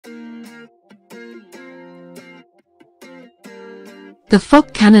The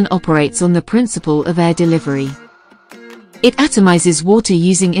fog cannon operates on the principle of air delivery. It atomizes water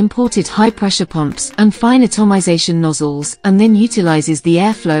using imported high-pressure pumps and fine atomization nozzles, and then utilizes the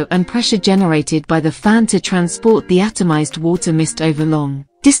airflow and pressure generated by the fan to transport the atomized water mist over long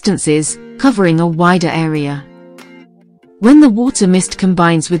distances, covering a wider area. When the water mist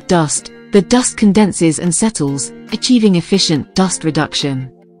combines with dust, the dust condenses and settles, achieving efficient dust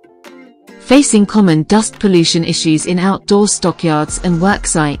reduction. Facing common dust pollution issues in outdoor stockyards and work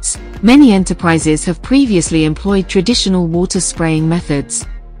sites, many enterprises have previously employed traditional water spraying methods,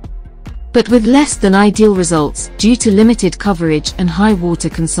 but with less than ideal results due to limited coverage and high water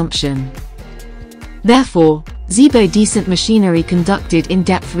consumption. Therefore, Zibo Decent Machinery conducted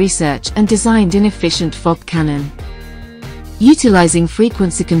in-depth research and designed an efficient fog cannon. Utilizing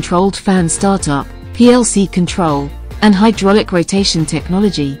frequency-controlled fan startup, PLC control, and hydraulic rotation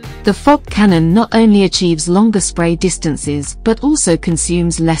technology, the fog cannon not only achieves longer spray distances but also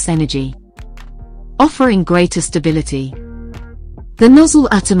consumes less energy, offering greater stability. The nozzle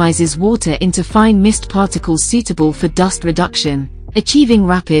atomizes water into fine mist particles suitable for dust reduction, achieving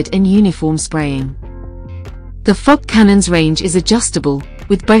rapid and uniform spraying. The fog cannon's range is adjustable,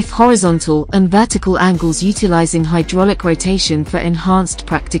 with both horizontal and vertical angles utilizing hydraulic rotation for enhanced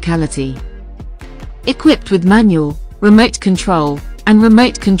practicality. Equipped with manual, remote control, and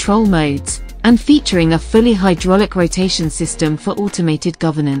remote control modes, and featuring a fully hydraulic rotation system for automated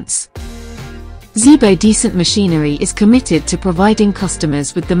governance. Zibo Decent Machinery is committed to providing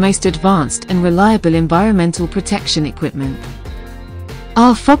customers with the most advanced and reliable environmental protection equipment.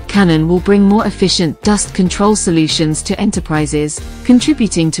 Our fog cannon will bring more efficient dust control solutions to enterprises,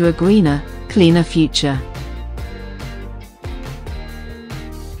 contributing to a greener, cleaner future.